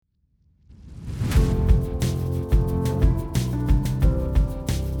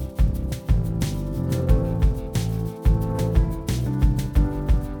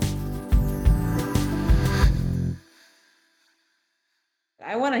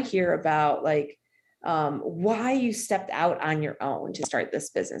want to hear about like why you stepped out on your own to start this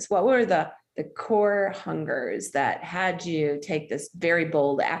business. What were the core hungers that had you take this very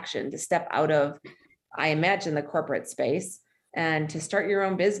bold action to step out of, I imagine, the corporate space and to start your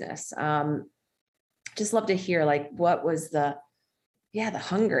own business? Just love to hear like what was the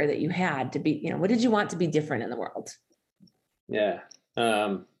hunger that you had to be, what did you want to be different in the world? Yeah.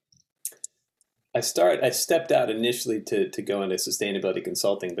 I stepped out initially to go into sustainability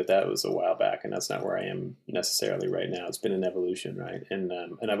consulting, but that was a while back, and that's not where I am necessarily right now. It's been an evolution, right? And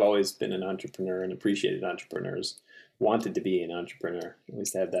I've always been an entrepreneur and appreciated entrepreneurs, wanted to be an entrepreneur, at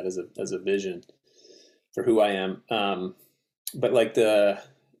least have that as a vision for who I am. But like the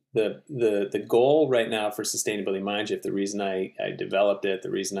goal right now for Sustainability Mindshift, the reason I developed it, the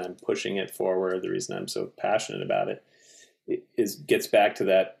reason I'm pushing it forward, the reason I'm so passionate about it, gets back to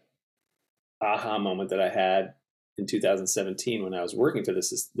that aha moment that I had in 2017 when I was working for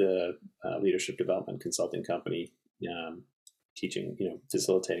the leadership development consulting company, teaching,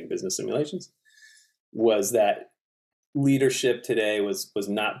 facilitating business simulations, was that leadership today was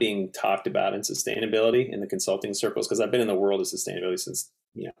not being talked about in sustainability in the consulting circles, because I've been in the world of sustainability since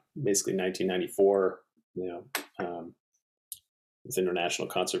basically 1994, with international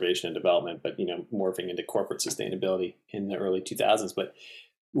conservation and development, but morphing into corporate sustainability in the early 2000s. But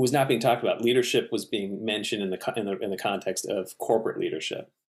it was not being talked about. Leadership was being mentioned in the context of corporate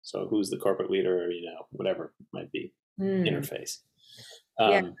leadership. So who's the corporate leader, whatever it might be, interface.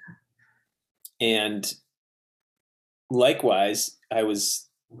 And likewise, I was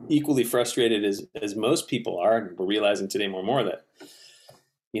equally frustrated as most people are, and we're realizing today more and more that,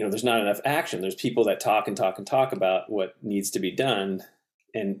 there's not enough action. There's people that talk and talk and talk about what needs to be done,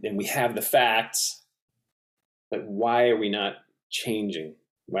 and we have the facts, but why are we not changing?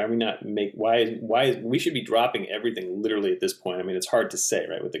 Why are we not we should be dropping everything literally at this point. I mean, it's hard to say,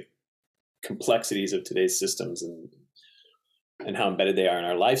 right, with the complexities of today's systems and how embedded they are in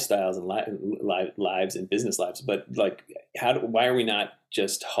our lifestyles and lives and business lives. But like, why are we not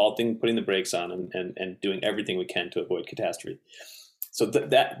just halting, putting the brakes on and doing everything we can to avoid catastrophe? So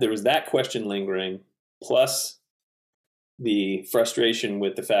that there was that question lingering, plus the frustration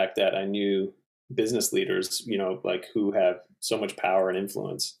with the fact that I knew business leaders, who have so much power and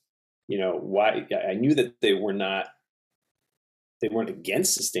influence, why I knew that they weren't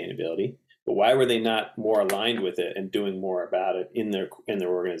against sustainability, but why were they not more aligned with it and doing more about it in their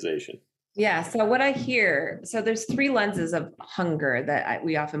organization? Yeah. So what I hear, so there's three lenses of hunger that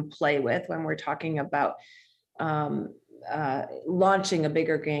we often play with when we're talking about launching a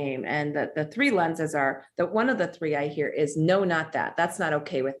bigger game. And the three lenses are that one of the three I hear is no, not that. That's not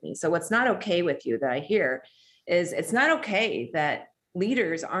okay with me. So what's not okay with you that I hear is it's not okay that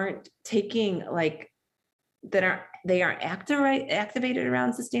leaders aren't taking they aren't activated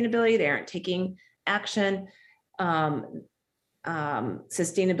around sustainability. They aren't taking action.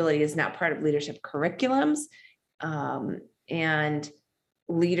 Sustainability is not part of leadership curriculums. And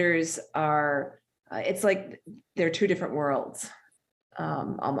leaders are, it's like they're two different worlds,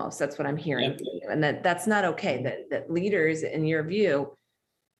 almost. That's what I'm hearing. Yeah. And that's not okay, that leaders, in your view,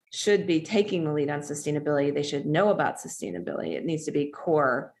 should be taking the lead on sustainability. They should know about sustainability. It needs to be a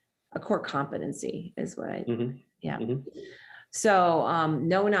core competency is what I, yeah. Mm-hmm. So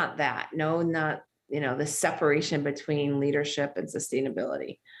no, not that. No, not, the separation between leadership and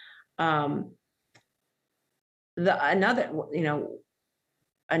sustainability.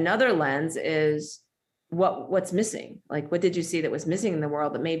 Another lens is what's missing. Like, what did you see that was missing in the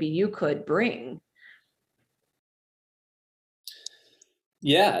world that maybe you could bring?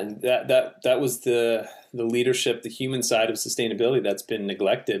 Yeah, that was the leadership, the human side of sustainability that's been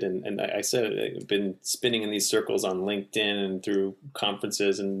neglected. And I said I've been spinning in these circles on LinkedIn and through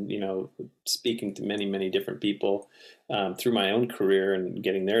conferences and, speaking to many, many different people through my own career and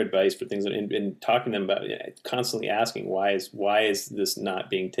getting their advice for things and talking to them about it, constantly asking why is this not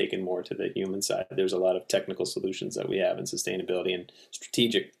being taken more to the human side? There's a lot of technical solutions that we have in sustainability and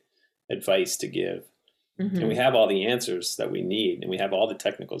strategic advice to give. Mm-hmm. And we have all the answers that we need, and we have all the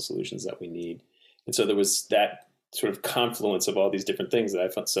technical solutions that we need. And so there was that sort of confluence of all these different things that I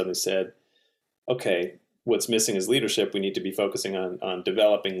suddenly said, okay, what's missing is leadership. We need to be focusing on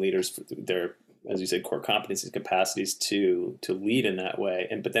developing leaders for their, as you said, core competencies, capacities to lead in that way.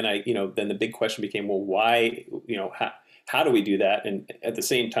 But then then the big question became, well, why, how do we do that? And at the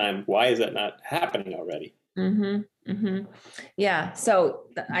same time, why is that not happening already? Mm-hmm. Mm-hmm. Yeah. So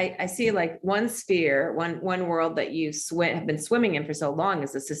I see like one sphere, one world that you have been swimming in for so long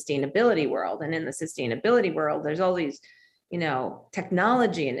is the sustainability world. And in the sustainability world, there's all these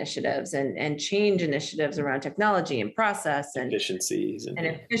technology initiatives and change initiatives around technology and process and efficiencies and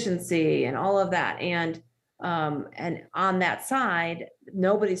efficiency and all of that. And on that side,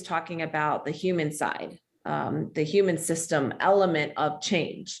 nobody's talking about the human side, the human system element of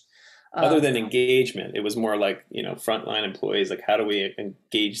change. Other than engagement, it was more like, frontline employees, like how do we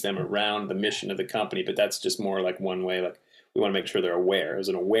engage them around the mission of the company? But that's just more like one way, like we want to make sure they're aware. It was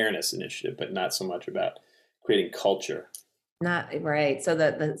an awareness initiative, but not so much about creating culture. Not right. So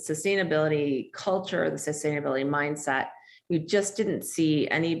the sustainability culture, the sustainability mindset, you just didn't see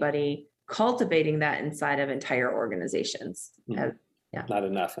anybody cultivating that inside of entire organizations. Yeah. Not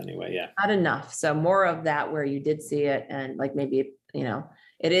enough anyway. Yeah. Not enough. So more of that where you did see it, and like maybe,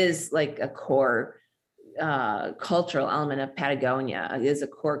 it is like a core cultural element of Patagonia. It is a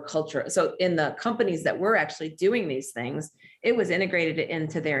core culture. So in the companies that were actually doing these things, it was integrated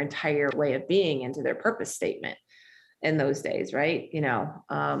into their entire way of being, into their purpose statement in those days, right?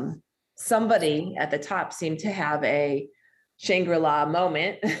 Somebody at the top seemed to have a Shangri-La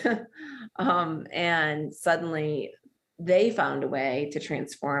moment and suddenly they found a way to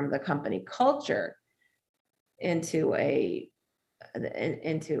transform the company culture into a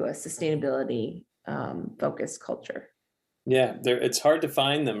sustainability focused culture. Yeah, it's hard to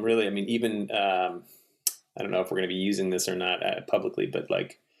find them, really. I mean, even I don't know if we're going to be using this or not publicly, but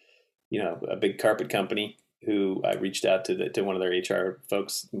like, a big carpet company who I reached out to one of their HR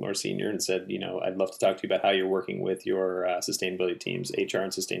folks more senior and said, I'd love to talk to you about how you're working with your sustainability teams, HR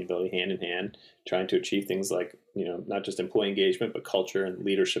and sustainability hand in hand, trying to achieve things like, not just employee engagement, but culture and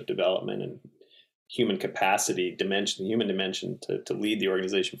leadership development and human capacity dimension, human dimension to lead the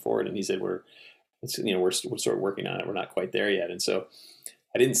organization forward. And he said, we're sort of working on it. We're not quite there yet. And so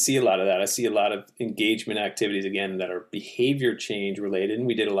I didn't see a lot of that. I see a lot of engagement activities, again, that are behavior change related. And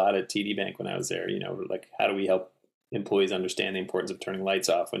we did a lot at TD Bank when I was there, like how do we help employees understand the importance of turning lights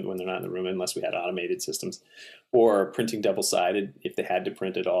off when they're not in the room, unless we had automated systems, or printing double-sided if they had to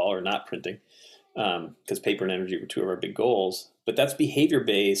print at all, or not printing, because paper and energy were two of our big goals. But that's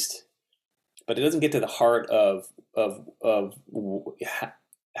behavior-based, but it doesn't get to the heart of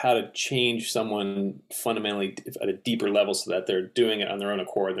how to change someone fundamentally at a deeper level so that they're doing it on their own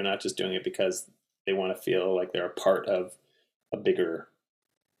accord. They're not just doing it because they want to feel like they're a part of a bigger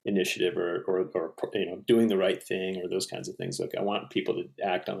initiative or doing the right thing or those kinds of things. Like I want people to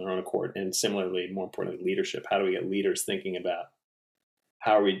act on their own accord. And similarly, more importantly, leadership. How do we get leaders thinking about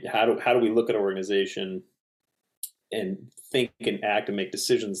how do we look at our organization and think and act and make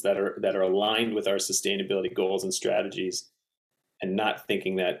decisions that are aligned with our sustainability goals and strategies, and not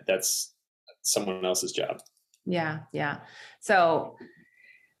thinking that that's someone else's job. Yeah. So,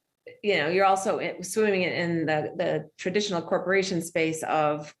 you're also swimming in the traditional corporation space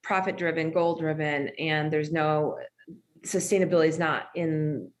of profit-driven, goal-driven, and there's no sustainability is not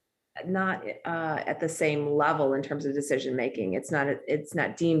at the same level in terms of decision-making. It's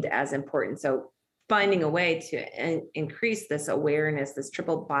not deemed as important. So finding a way to increase this awareness, this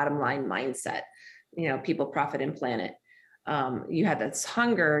triple bottom line mindset, people, profit, and planet. You had this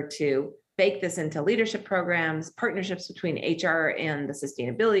hunger to bake this into leadership programs, partnerships between HR and the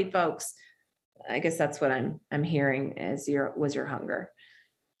sustainability folks. I guess that's what I'm hearing was your hunger.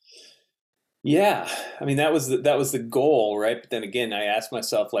 Yeah, I mean that was the goal, right? But then again, I asked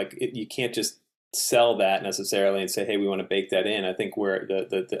myself, like, you can't just sell that necessarily and say, hey, we want to bake that in. I think where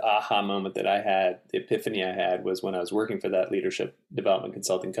the aha moment that I had, the epiphany I had, was when I was working for that leadership development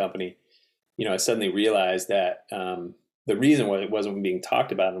consulting company. I suddenly realized that the reason why it wasn't being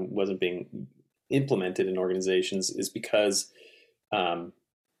talked about and wasn't being implemented in organizations is because, I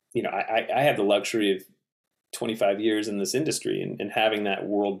had the luxury of 25 years in this industry and having that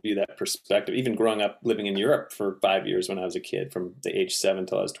worldview, that perspective, even growing up living in Europe for 5 years when I was a kid, from the age 7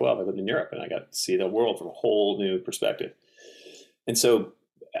 till I was 12, I lived in Europe and I got to see the world from a whole new perspective. And so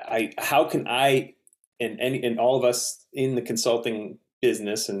how can I, and all of us in the consulting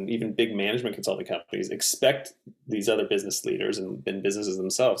business and even big management consulting companies expect these other business leaders and businesses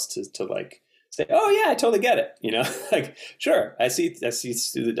themselves to like say, oh yeah, I totally get it. Like, sure, I see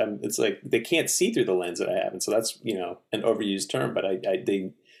through it's like they can't see through the lens that I have. And so that's, an overused term, but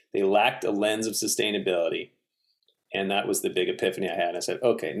they lacked a lens of sustainability. And that was the big epiphany I had. I said,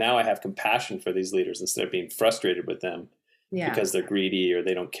 okay, now I have compassion for these leaders instead of being frustrated with them because they're greedy or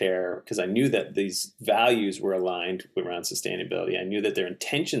they don't care. Because I knew that these values were aligned around sustainability. I knew that their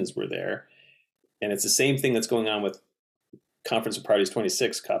intentions were there. And it's the same thing that's going on with Conference of Parties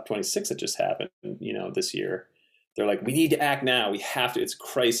 26, COP26 that just happened, this year. They're like, we need to act now. We have to. It's a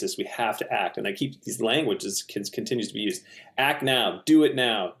crisis. We have to act. And they keep these languages continues to be used. Act now. Do it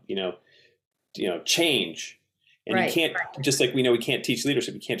now. Change. And you Right. can't, just like we know we can't teach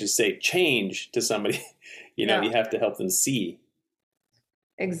leadership, you can't just say change to somebody. No, You have to help them see.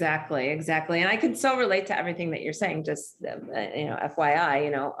 exactly, exactly. And I could so relate to everything that you're saying, just,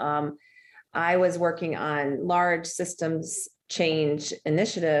 FYI, I was working on large systems change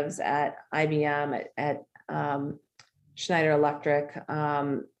initiatives at IBM, at Schneider Electric,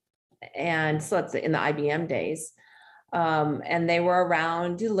 and so let's say in the IBM days. And they were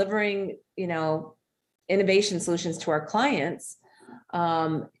around delivering, innovation solutions to our clients.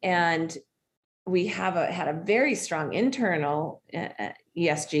 And we had a very strong internal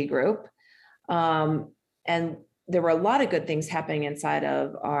ESG group. And there were a lot of good things happening inside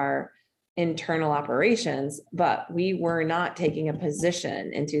of our internal operations, but we were not taking a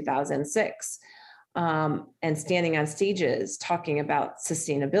position in 2006 and standing on stages talking about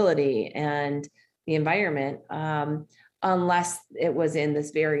sustainability and the environment, unless it was in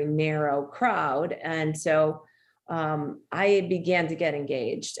this very narrow crowd. And so I began to get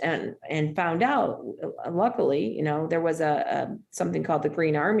engaged and found out, luckily, there was a something called the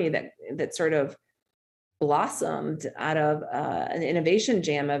Green Army that sort of blossomed out of an innovation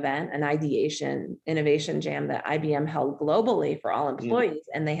jam event, an ideation innovation jam that IBM held globally for all employees.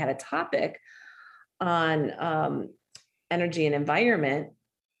 And they had a topic on energy and environment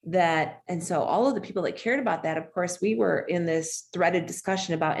and so all of the people that cared about that, of course, we were in this threaded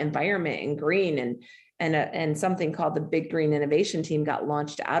discussion about environment and green, and something called the Big Green Innovation Team got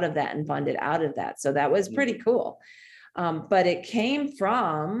launched out of that and funded out of that. So that was pretty cool. But it came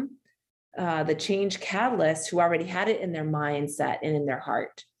from the change catalysts who already had it in their mindset and in their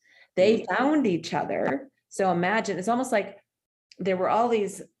heart. They found each other. So imagine, it's almost like there were all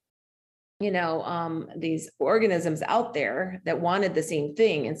these these organisms out there that wanted the same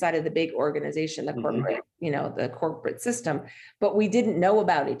thing inside of the big organization, the corporate, the corporate system, but we didn't know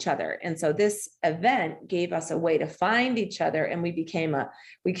about each other. And so this event gave us a way to find each other, and we became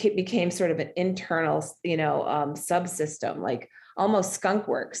sort of an internal, subsystem, like almost skunk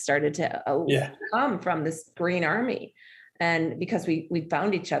works started to come from this Green Army. And because we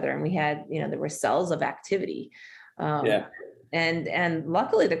found each other, and we had, there were cells of activity. And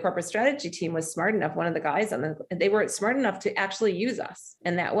luckily the corporate strategy team was smart enough. One of the guys they were smart enough to actually use us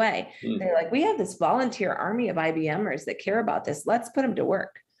in that way. They're like, we have this volunteer army of IBMers that care about this. Let's put them to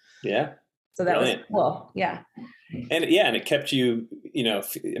work. Yeah. So that was cool. Yeah. And it kept you,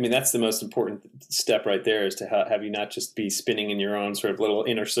 that's the most important step right there, is to have you not just be spinning in your own sort of little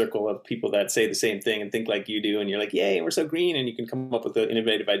inner circle of people that say the same thing and think like you do. And you're like, yay, we're so green. And you can come up with the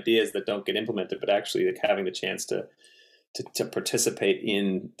innovative ideas that don't get implemented, but actually like having the chance to participate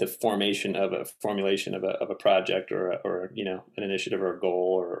in the formulation of a project or an initiative or a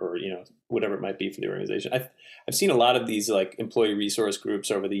goal or whatever it might be for the organization. I've seen a lot of these like employee resource groups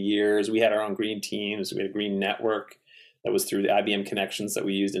over the years. We had our own green teams. We had a green network that was through the IBM connections that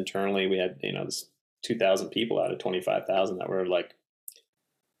we used internally. We had this 2,000 people out of 25,000 that were like,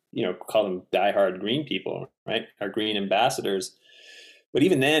 call them diehard green people, right? Our green ambassadors. But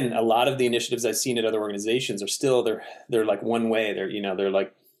even then, a lot of the initiatives I've seen at other organizations are still they're like one way. They're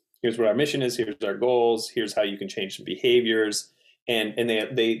like, here's what our mission is, here's our goals, here's how you can change some behaviors, and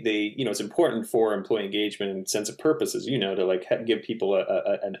they it's important for employee engagement and sense of purposes, to like give people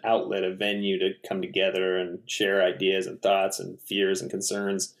an outlet, a venue to come together and share ideas and thoughts and fears and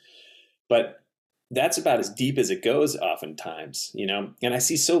concerns. But that's about as deep as it goes oftentimes, And I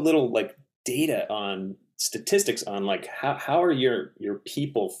see so little like data on statistics on like how are your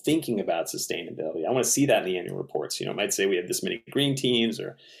people thinking about sustainability. I want to see that in the annual reports. It might say we have this many green teams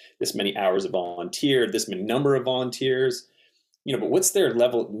or this many hours of volunteer, this many number of volunteers, but what's their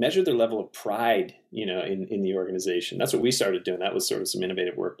level, measure their level of pride, in the organization. That's what we started doing. That was sort of some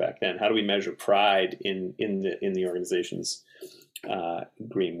innovative work back then. How do we measure pride in the organization's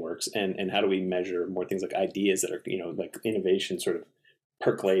green works, and how do we measure more things like ideas that are, like innovation sort of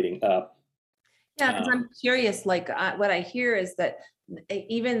percolating up. Yeah, because I'm curious, like what I hear is that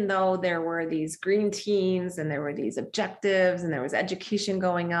even though there were these green teams and there were these objectives and there was education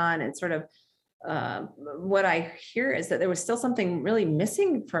going on, and sort of what I hear is that there was still something really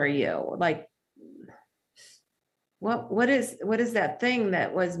missing for you. Like, what is that thing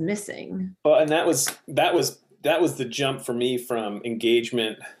that was missing? Well, and that was the jump for me from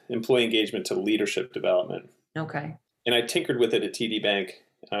employee engagement to leadership development. Okay. And I tinkered with it at TD Bank.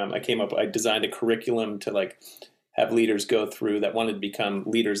 I designed a curriculum to like have leaders go through that wanted to become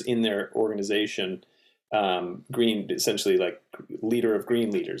leaders in their organization. Green, essentially like leader of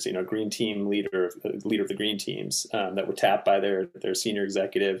green leaders, green team leader of the green teams that were tapped by their senior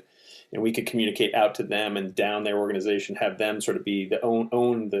executive. And we could communicate out to them and down their organization, have them sort of be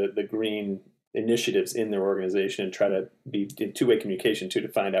own the green initiatives in their organization and try to be in two-way communication too, to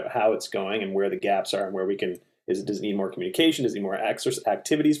find out how it's going and where the gaps are and where we can, does it need more communication? Does it need more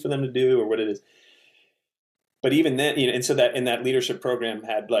activities for them to do, or what it is? But even then, and so that in that leadership program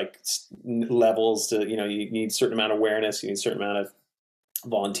had like levels to, you need a certain amount of awareness, you need a certain amount of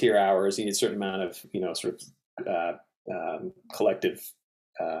volunteer hours, you need a certain amount of, sort of collective,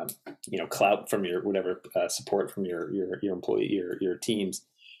 clout from your whatever, support from your employee, your teams.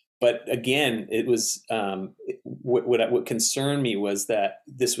 But again, it was what concerned me was that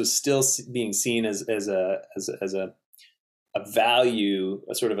this was still being seen as a value,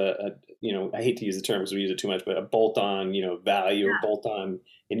 a sort of I hate to use the term because we use it too much, but a bolt-on, value or bolt-on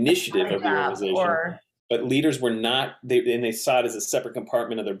initiative of the organization. But leaders were not, they saw it as a separate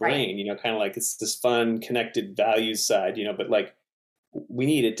compartment of their brain, kind of like it's this fun, connected values side, but like we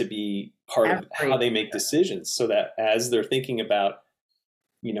need it to be part of how they make decisions, so that as they're thinking about,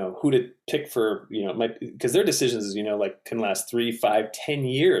 who to pick for, because their decisions, like can last 3, 5, 10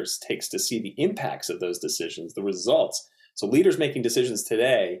 years takes to see the impacts of those decisions, the results. So leaders making decisions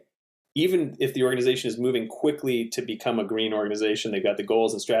today, even if the organization is moving quickly to become a green organization, they've got the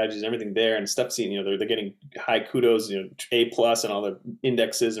goals and strategies and everything there and stuff, they're getting high kudos, A+ and all the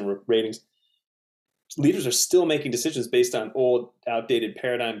indexes and ratings. Leaders are still making decisions based on old, outdated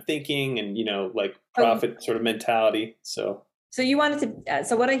paradigm thinking and, like profit sort of mentality. So you wanted to,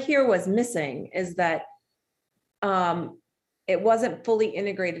 so what I hear was missing is that it wasn't fully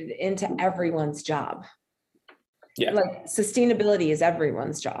integrated into everyone's job. Yeah. Like sustainability is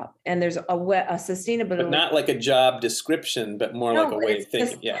everyone's job, and there's a sustainability, but not like a job description, but more like a way of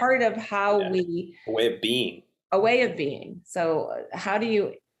thinking. Yeah. Part of how a way of being. A way of being. So how do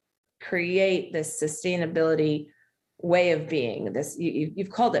you create this sustainability way of being? This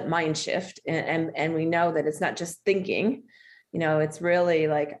you've called it mind shift, and we know that it's not just thinking. It's really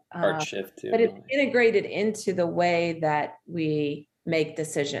like heart shift too, but it's integrated into the way that we make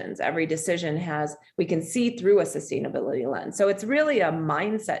decisions. Every decision we can see through a sustainability lens. So it's really a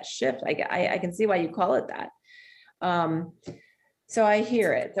mindset shift. I can see why you call it that. So I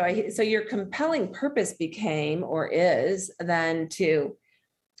hear it. So your compelling purpose became, or is, then to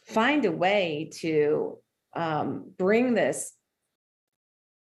find a way to bring this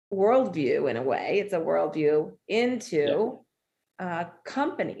worldview, in a way, it's a worldview, into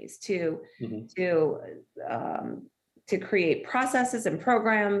companies to create processes and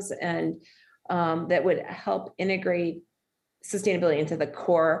programs and that would help integrate sustainability into the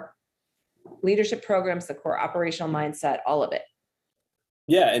core leadership programs, the core operational mindset, all of it.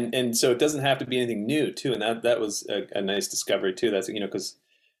 Yeah, and so it doesn't have to be anything new too, and that was a nice discovery too. That's because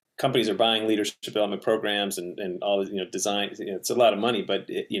companies are buying leadership development programs and all design. It's a lot of money, but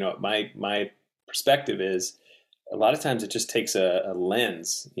my perspective is a lot of times it just takes a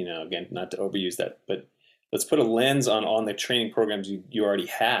lens. Again, not to overuse that, but let's put a lens on the training programs you already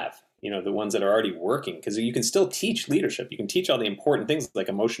have. The ones that are already working, because you can still teach leadership. You can teach all the important things like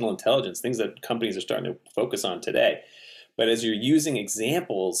emotional intelligence, things that companies are starting to focus on today. But as you're using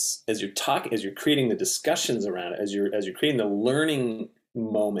examples, as you're creating the discussions around it, as you're creating the learning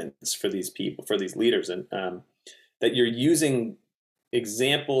moments for these people, for these leaders, and that you're using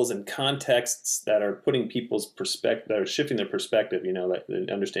examples and contexts that are putting people's perspective, that are shifting their perspective, like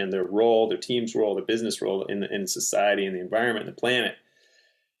they understand their role, their team's role, their business role in society and the environment and the planet,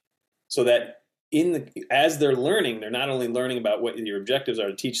 so that as they're learning, they're not only learning about what your objectives are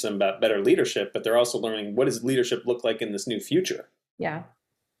to teach them about better leadership, but they're also learning what does leadership look like in this new future. Yeah.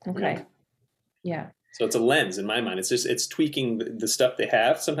 Okay. Yeah. So it's a lens in my mind. It's tweaking the stuff they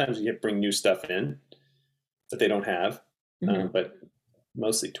have. Sometimes you bring new stuff in that they don't have, but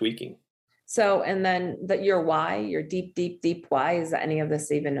mostly tweaking. So, and then your why, your deep why, is any of this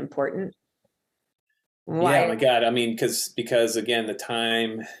even important? Why? Yeah, my God. I mean, because again, the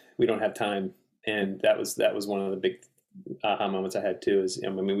time, we don't have time. And that was one of the big aha moments I had too, is,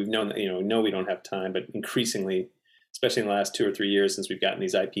 we've known that, we don't have time, but increasingly, especially in the last 2 or 3 years, since we've gotten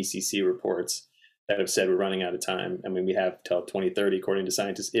these IPCC reports that have said we're running out of time. We have till 2030, according to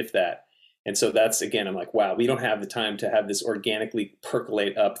scientists, if that. And so that's, again, I'm like, wow, we don't have the time to have this organically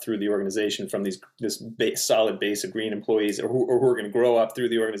percolate up through the organization from this solid base of green employees, or who are going to grow up through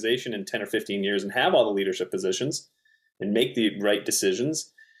the organization in 10 or 15 years and have all the leadership positions and make the right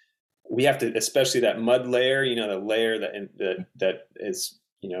decisions. We have to, especially that mud layer, the layer that is,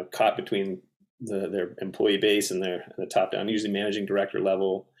 caught between their employee base and the top down, usually managing director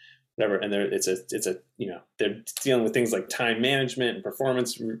level, whatever. And they're dealing with things like time management and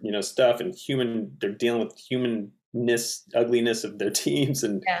performance, stuff, and they're dealing with humanness, ugliness of their teams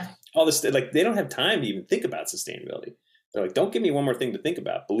and all this. Like, they don't have time to even think about sustainability. they're like, don't give me one more thing to think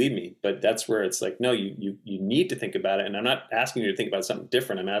about, believe me. But that's where it's like, no, you need to think about it. And I'm not asking you to think about something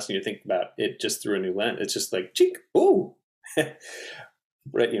different. I'm asking you to think about it just through a new lens. It's just like, cheek, ooh,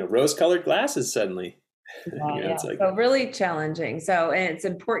 right, rose colored glasses suddenly. Yeah. It's like, So really challenging. So, and it's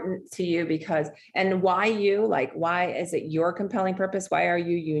important to you because, and why you, like, why is it your compelling purpose? Why are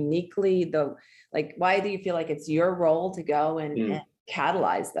you uniquely why do you feel like it's your role to go and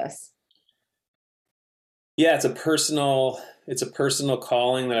catalyze this? yeah, it's a personal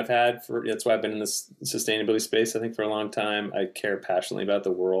calling that I've had that's why I've been in this sustainability space, I think, for a long time. I care passionately about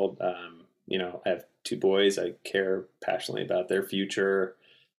the world. I have two boys. I care passionately about their future.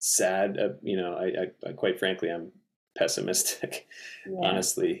 Sad, I quite frankly, I'm pessimistic, Yeah.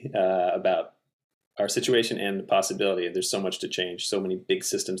 honestly, about our situation and the possibility. There's so much to change, so many big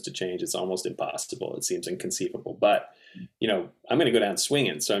systems to change. It's almost impossible. It seems inconceivable, but I'm going to go down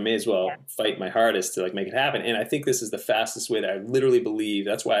swinging. So I may as well fight my hardest to make it happen. And I think this is the fastest way that I literally believe.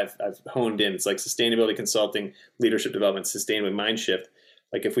 That's why I've honed in. It's like sustainability consulting, leadership development, sustainable mind shift.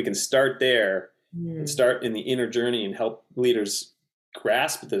 Like if we can start there and start in the inner journey and help leaders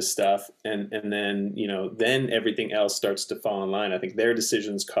grasp this stuff, and then then everything else starts to fall in line. I think their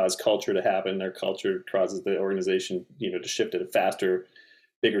decisions cause culture to happen. Their culture causes the organization to shift at a faster,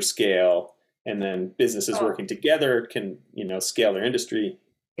 bigger scale, and then businesses working together can scale their industry.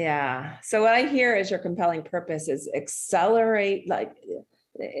 Yeah. So what I hear is your compelling purpose is accelerate, find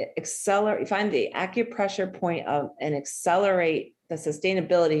the acupressure point of and accelerate the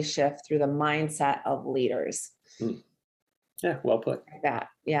sustainability shift through the mindset of leaders. Yeah, well put. Like that.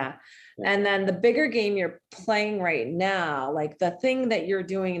 Yeah. And then the bigger game you're playing right now, like the thing that you're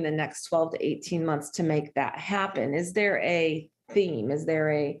doing in the next 12 to 18 months to make that happen, is there a theme? Is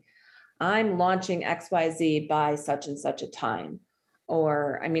there I'm launching XYZ by such and such a time?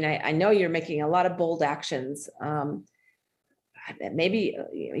 Or, I know you're making a lot of bold actions. Maybe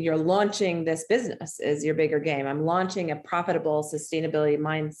you're launching this business is your bigger game. I'm launching a profitable sustainability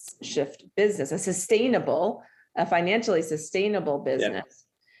mind shift business, a financially sustainable business,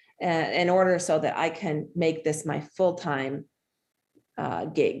 in order so that I can make this my full-time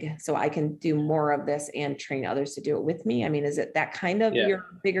gig. So I can do more of this and train others to do it with me. Is it that kind of your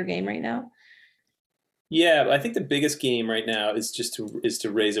bigger game right now? Yeah, I think the biggest game right now is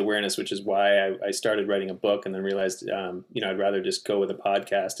to raise awareness, which is why I started writing a book and then realized, I'd rather just go with a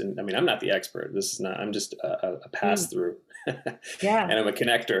podcast. And I'm not the expert. I'm just a pass through. Yeah. And I'm a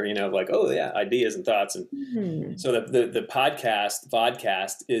connector, ideas and thoughts. And so the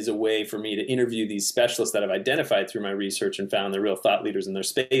vodcast is a way for me to interview these specialists that I've identified through my research and found they're real thought leaders in their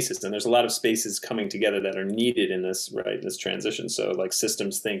spaces. And there's a lot of spaces coming together that are needed in this transition. So like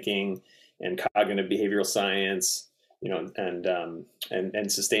systems thinking and cognitive behavioral science, and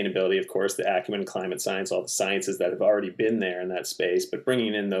sustainability, of course, the acumen, climate science, all the sciences that have already been there in that space, but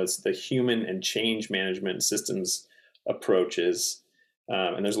bringing in the human and change management systems approaches.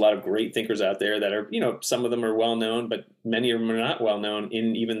 And there's a lot of great thinkers out there that are, some of them are well known, but many of them are not well known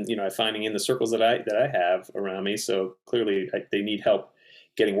in even, finding in the circles that I have around me. So clearly they need help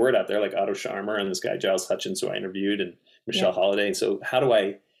getting word out there, like Otto Scharmer and this guy Giles Hutchins, who I interviewed, and Michelle Holiday. And so how do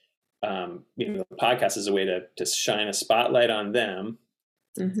I the podcast is a way to shine a spotlight on them.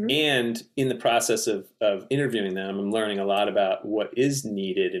 And in the process of interviewing them, I'm learning a lot about what is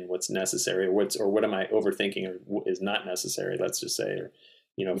needed and what's necessary, or what am I overthinking or what is not necessary, let's just say, or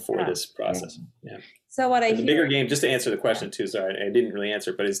for this process. Yeah. So what the bigger game, just to answer the question too, sorry, I didn't really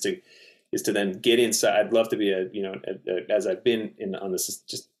answer, but is to then get inside. I'd love to be as I've been on this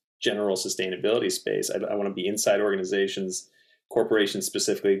just general sustainability space. I want to be inside organizations, corporations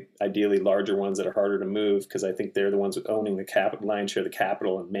specifically, ideally larger ones that are harder to move, because I think they're the ones with owning the capital, lion's share of the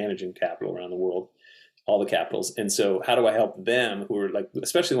capital, and managing capital around the world, all the capitals. And so how do I help them, who are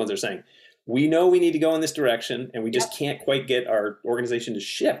especially the ones that are saying, we know we need to go in this direction and we just can't quite get our organization to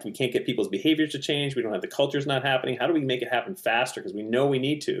shift. We can't get people's behaviors to change. We don't have the cultures not happening. How do we make it happen faster? Because we know we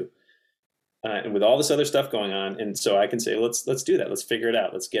need to. And with all this other stuff going on, and so I can say, let's do that. Let's figure it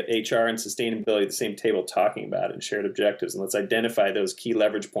out. Let's get HR and sustainability at the same table talking about it and shared objectives, and let's identify those key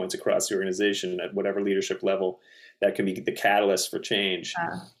leverage points across the organization at whatever leadership level that can be the catalyst for change,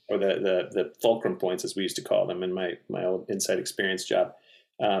 or the fulcrum points, as we used to call them in my old Insight Experience job.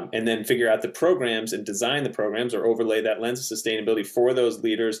 And then figure out the programs and design the programs or overlay that lens of sustainability for those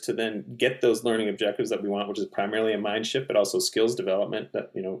leaders to then get those learning objectives that we want, which is primarily a mind shift, but also skills development,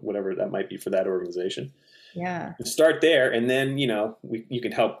 that, whatever that might be for that organization. Yeah. Start there. And then, you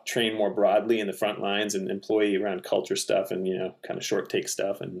can help train more broadly in the front lines and employee around culture stuff and, kind of short take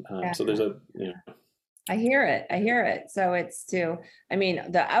stuff. And so there's I hear it. I hear it. So it's I mean,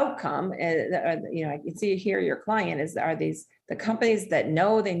 the outcome is, I can see here your client are these the companies that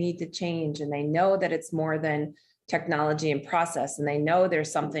know they need to change, and they know that it's more than technology and process, and they know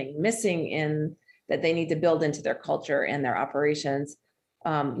there's something missing in that they need to build into their culture and their operations.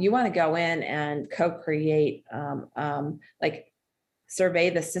 You want to go in and co-create, like survey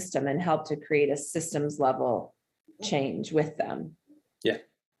the system and help to create a systems level change with them. Yeah.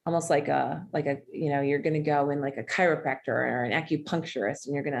 Almost like you're going to go in like a chiropractor or an acupuncturist,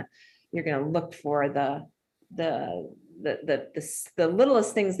 and you're going to look for the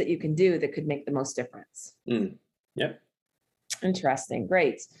littlest things that you can do that could make the most difference. Yep. Interesting.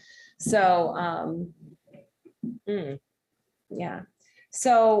 Great. So, yeah.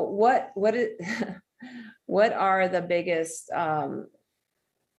 So what are the biggest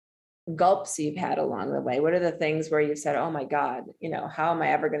gulps you've had along the way? What are the things where you said, oh my God, how am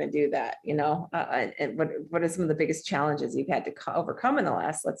I ever going to do that? And what are some of the biggest challenges you've had to overcome in the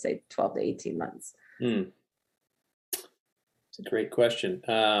last, let's say 12 to 18 months? It's a great question.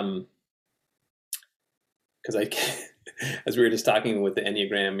 Because as we were just talking with the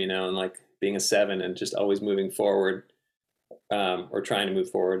Enneagram, and like being a 7 and just always moving forward, or trying to move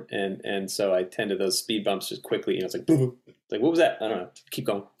forward. And so I tend to those speed bumps just quickly, it's like, boom, like, what was that? I don't know. Keep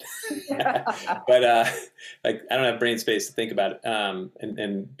going. But like, I don't have brain space to think about it,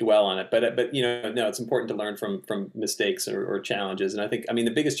 and dwell on it. But no, it's important to learn from mistakes or challenges. And I think, the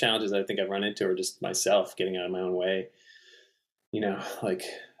biggest challenges I think I've run into are just myself getting out of my own way, like,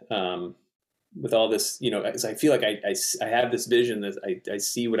 with all this, as I feel like I have this vision that I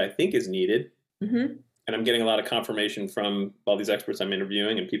see what I think is needed. Mm-hmm. And I'm getting a lot of confirmation from all these experts I'm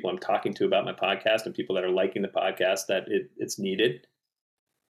interviewing and people I'm talking to about my podcast and people that are liking the podcast that it's needed.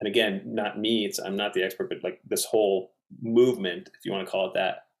 And again, not me, I'm not the expert, but like this whole movement, if you want to call it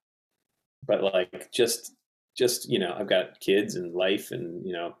that. But like just I've got kids and life and,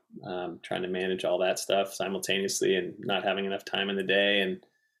 trying to manage all that stuff simultaneously and not having enough time in the day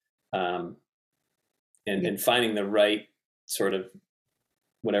and finding the right sort of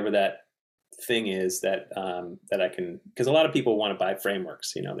whatever that thing is that I can, because a lot of people want to buy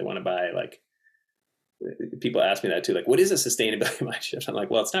frameworks, they want to buy, like, people ask me that too, like, what is a sustainability mind shift? I'm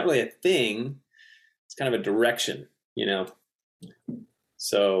like, well, it's not really a thing, it's kind of a direction,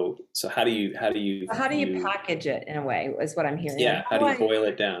 so how do you package it in a way is what I'm hearing. Yeah. How do you boil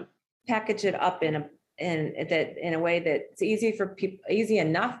it down? Package it up in a way that it's easy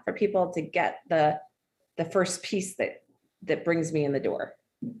enough for people to get the first piece that brings me in the door.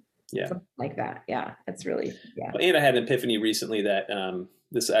 Yeah. Something like that. Yeah. That's really, yeah. And I had an epiphany recently that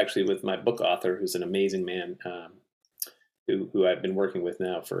this is actually with my book author, who's an amazing man, who I've been working with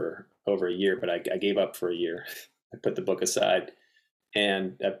now for over a year, but I gave up for a year. I put the book aside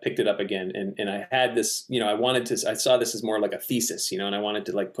and I picked it up again. And I had this, I saw this as more like a thesis, and I wanted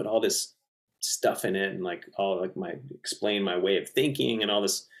to like put all this stuff in it and like explain my way of thinking and all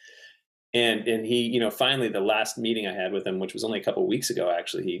this. And he, finally the last meeting I had with him, which was only a couple of weeks ago,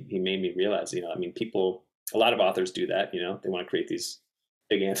 actually, he made me realize, people, a lot of authors do that, they want to create these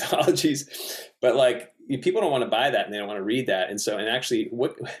big anthologies, but like people don't want to buy that and they don't want to read that. And actually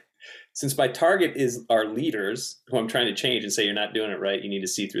since my target are leaders who I'm trying to change and say, you're not doing it right, you need to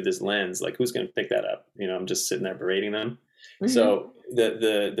see through this lens, like who's going to pick that up? I'm just sitting there berating them. Mm-hmm. So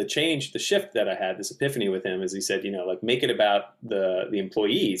the change, the shift that I had, this epiphany with him, is he said, like make it about the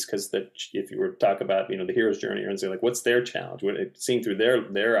employees, because if you were to talk about, the hero's journey, and say like, what's their challenge? Seeing through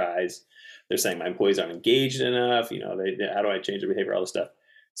their eyes, they're saying my employees aren't engaged enough. How do I change their behavior? All this stuff.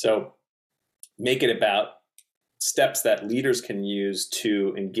 So make it about steps that leaders can use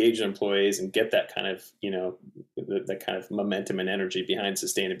to engage their employees and get that kind of, that kind of momentum and energy behind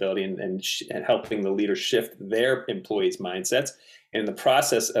sustainability and helping the leaders shift their employees' mindsets. And in the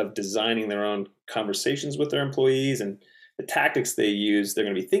process of designing their own conversations with their employees and the tactics they use, they're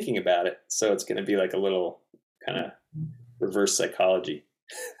going to be thinking about it. So it's going to be like a little kind of reverse psychology.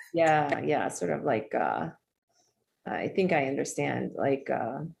 Yeah. Sort of like, I think I understand, like,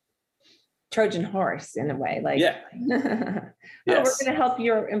 Trojan horse in a way, like, yeah. Yes. We're going to help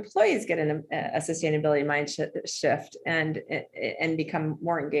your employees get a sustainability mind shift and become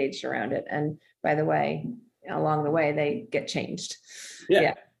more engaged around it. And by the way, along the way, they get changed.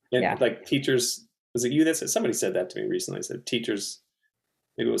 Yeah. Like teachers, was it you that said, somebody said that to me recently? They said teachers,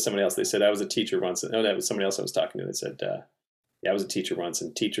 maybe it was somebody else. They said, I was a teacher once. No, that was somebody else I was talking to. They said, I was a teacher once,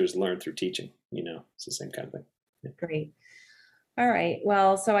 and teachers learn through teaching, it's the same kind of thing. Yeah. Great. All right.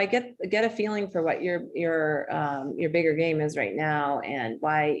 Well, so I get a feeling for what your bigger game is right now, and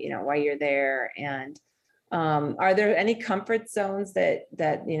why you're there. And Are there any comfort zones that,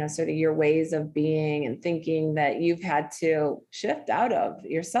 sort of your ways of being and thinking that you've had to shift out of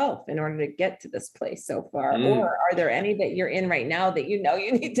yourself in order to get to this place so far? Or are there any that you're in right now that you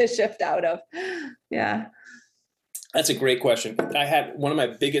need to shift out of? Yeah. That's a great question. I had one of my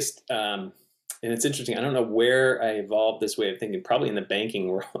biggest, and it's interesting, I don't know where I evolved this way of thinking, probably in the banking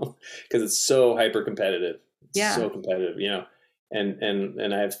world, because it's so hyper competitive. Yeah. So competitive,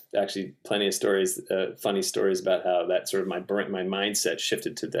 and I have actually plenty of stories, funny stories about how that sort of my mindset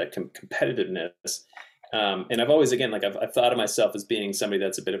shifted to that competitiveness. And I've always, again, like I've thought of myself as being somebody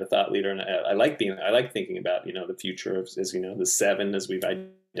that's a bit of a thought leader, and I like thinking about, the future of, as the 7 as we've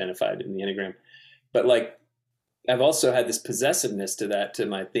identified in the Enneagram. But like, I've also had this possessiveness to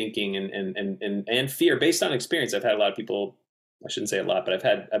my thinking and fear based on experience. I've had a lot of people, I shouldn't say a lot, but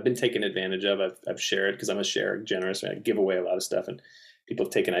I've been taken advantage of. I've shared, because I'm a sharer, generous. I give away a lot of stuff, and people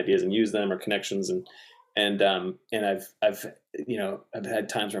have taken ideas and used them, or connections, and I've had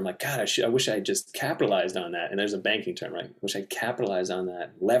times where I'm like, God, I wish I had just capitalized on that. And there's a banking term, right? I wish I'd capitalized on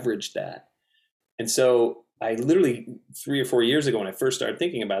that, leveraged that. And so I literally 3 or 4 years ago, when I first started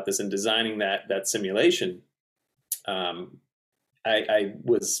thinking about this and designing that simulation, I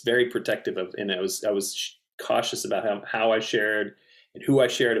was very protective of, and I was cautious about how I shared and who I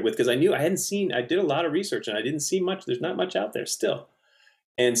shared it with, because I knew I did a lot of research and I didn't see much. There's not much out there still.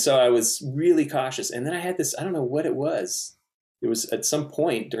 And so I was really cautious. And then I had this, I don't know what it was. It was at some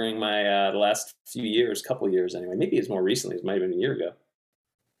point during my, the last few years, couple of years anyway, maybe it's more recently, it might've been a year ago.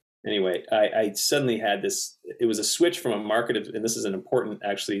 Anyway, I suddenly had this, it was a switch from a market of, and this is an important,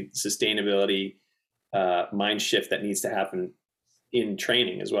 actually, sustainability, mind shift that needs to happen in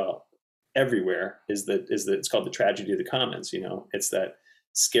training as well. Everywhere it's called the tragedy of the commons. It's that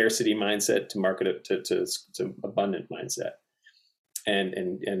scarcity mindset to market to abundant mindset, and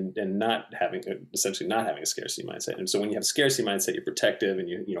not having essentially not having a scarcity mindset. And so when you have a scarcity mindset, you're protective, and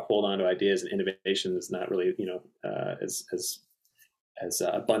you hold on to ideas, and innovation is not really as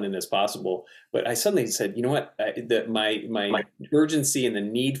abundant as possible. But I suddenly said, you know what, my urgency and the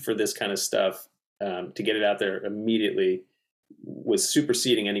need for this kind of stuff, to get it out there immediately, was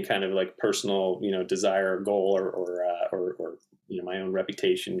superseding any kind of like personal, desire or goal, or my own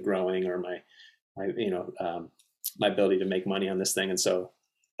reputation growing, or my ability to make money on this thing. And so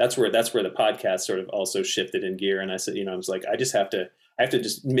that's where the podcast sort of also shifted in gear. And I said, I was like, I have to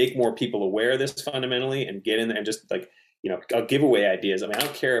just make more people aware of this fundamentally, and get in there and just like, I'll give away ideas. I mean, I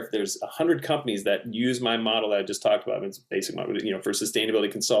don't care if there's 100 companies that use my model that I just talked about. It's basic model, for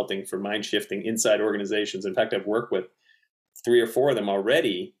sustainability consulting, for mind shifting inside organizations. In fact, I've worked with 3 or 4 of them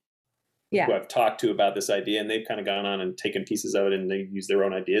already, who I've talked to about this idea, and they've kind of gone on and taken pieces of it, and they use their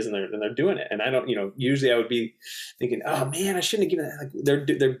own ideas, and they're doing it. And I don't, usually I would be thinking, oh man, I shouldn't have given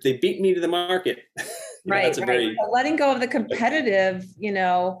that. Like, they beat me to the market. Right. Right. Letting go of the competitive,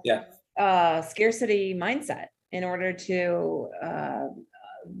 scarcity mindset in order to,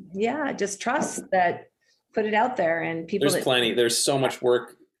 just trust that, put it out there, and people. There's so much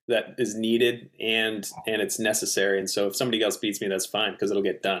work that is needed, and it's necessary. And so if somebody else beats me, that's fine, because it'll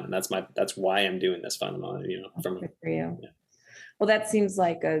get done. And that's why I'm doing this fundamentally, Good for you. Yeah. Well, that seems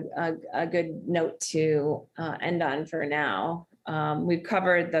like a good note to end on for now. We've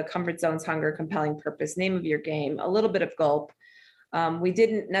covered the comfort zones, hunger, compelling purpose, name of your game, a little bit of gulp. We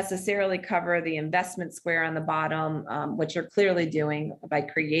didn't necessarily cover the investment square on the bottom, which you're clearly doing by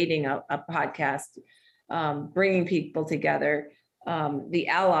creating a podcast, bringing people together. The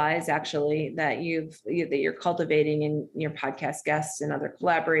allies, actually, that you're cultivating in your podcast guests and other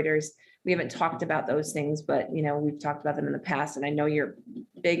collaborators. We haven't talked about those things, but we've talked about them in the past, and I know you're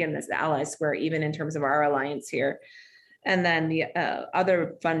big in this ally square, even in terms of our alliance here. And then the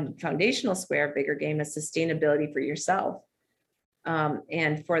other foundational square, bigger game, is sustainability for yourself,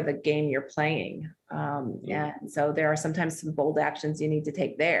 and for the game you're playing. And so there are sometimes some bold actions you need to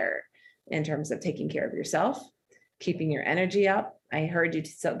take there in terms of taking care of yourself, keeping your energy up. I heard you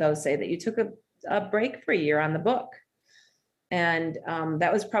though say that you took a break for a year on the book. And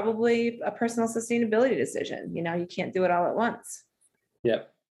that was probably a personal sustainability decision. You can't do it all at once.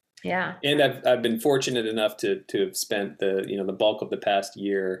 Yep. Yeah. And I've been fortunate enough to have spent the bulk of the past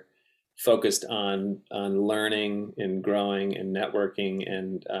year focused on learning and growing and networking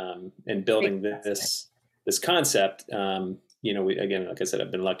and building this concept. Again, like I said,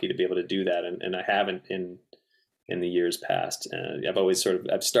 I've been lucky to be able to do that, and I haven't in the years past. I've always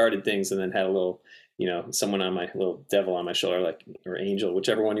I've started things and then had a little, someone on my little devil on my shoulder, or angel,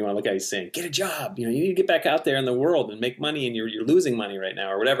 whichever one you want to look at, he's saying, get a job, you need to get back out there in the world and make money, and you're losing money right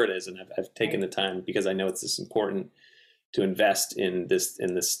now, or whatever it is. And I've taken the time, because I know it's this important to invest in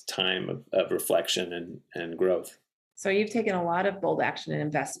this time of reflection and growth. So you've taken a lot of bold action and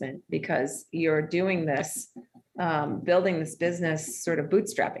investment because you're doing this, building this business, sort of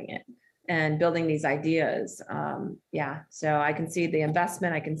bootstrapping it and building these ideas. Yeah. So I can see the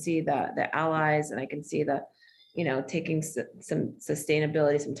investment, I can see the allies, and I can see the, taking some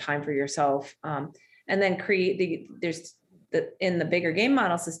sustainability, some time for yourself, and then in the bigger game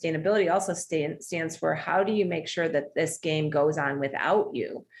model, sustainability also stands for how do you make sure that this game goes on without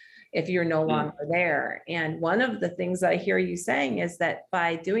you if you're no longer there. And one of the things that I hear you saying is that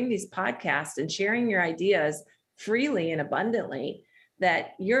by doing these podcasts and sharing your ideas freely and abundantly,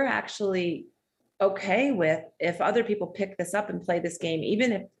 that you're actually okay with if other people pick this up and play this game,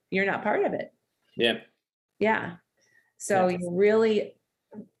 even if you're not part of it. Yeah. Yeah. So you're really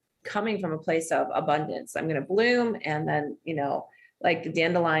coming from a place of abundance. I'm going to bloom, and then, like the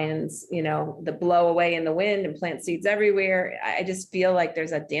dandelions, the blow away in the wind and plant seeds everywhere. I just feel like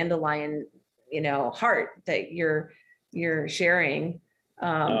there's a dandelion, heart that you're sharing,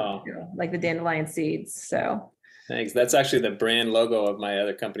 like the dandelion seeds. So thanks. That's actually the brand logo of my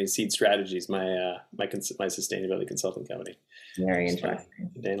other company, Seed Strategies, my sustainability consulting company. Very interesting.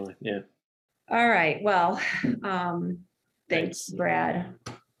 Dandelion. Yeah. All right. Well, thanks, Brad,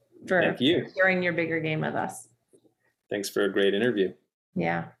 for sharing your bigger game with us. Thanks for a great interview.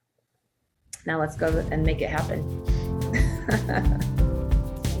 Yeah. Now let's go and make it happen.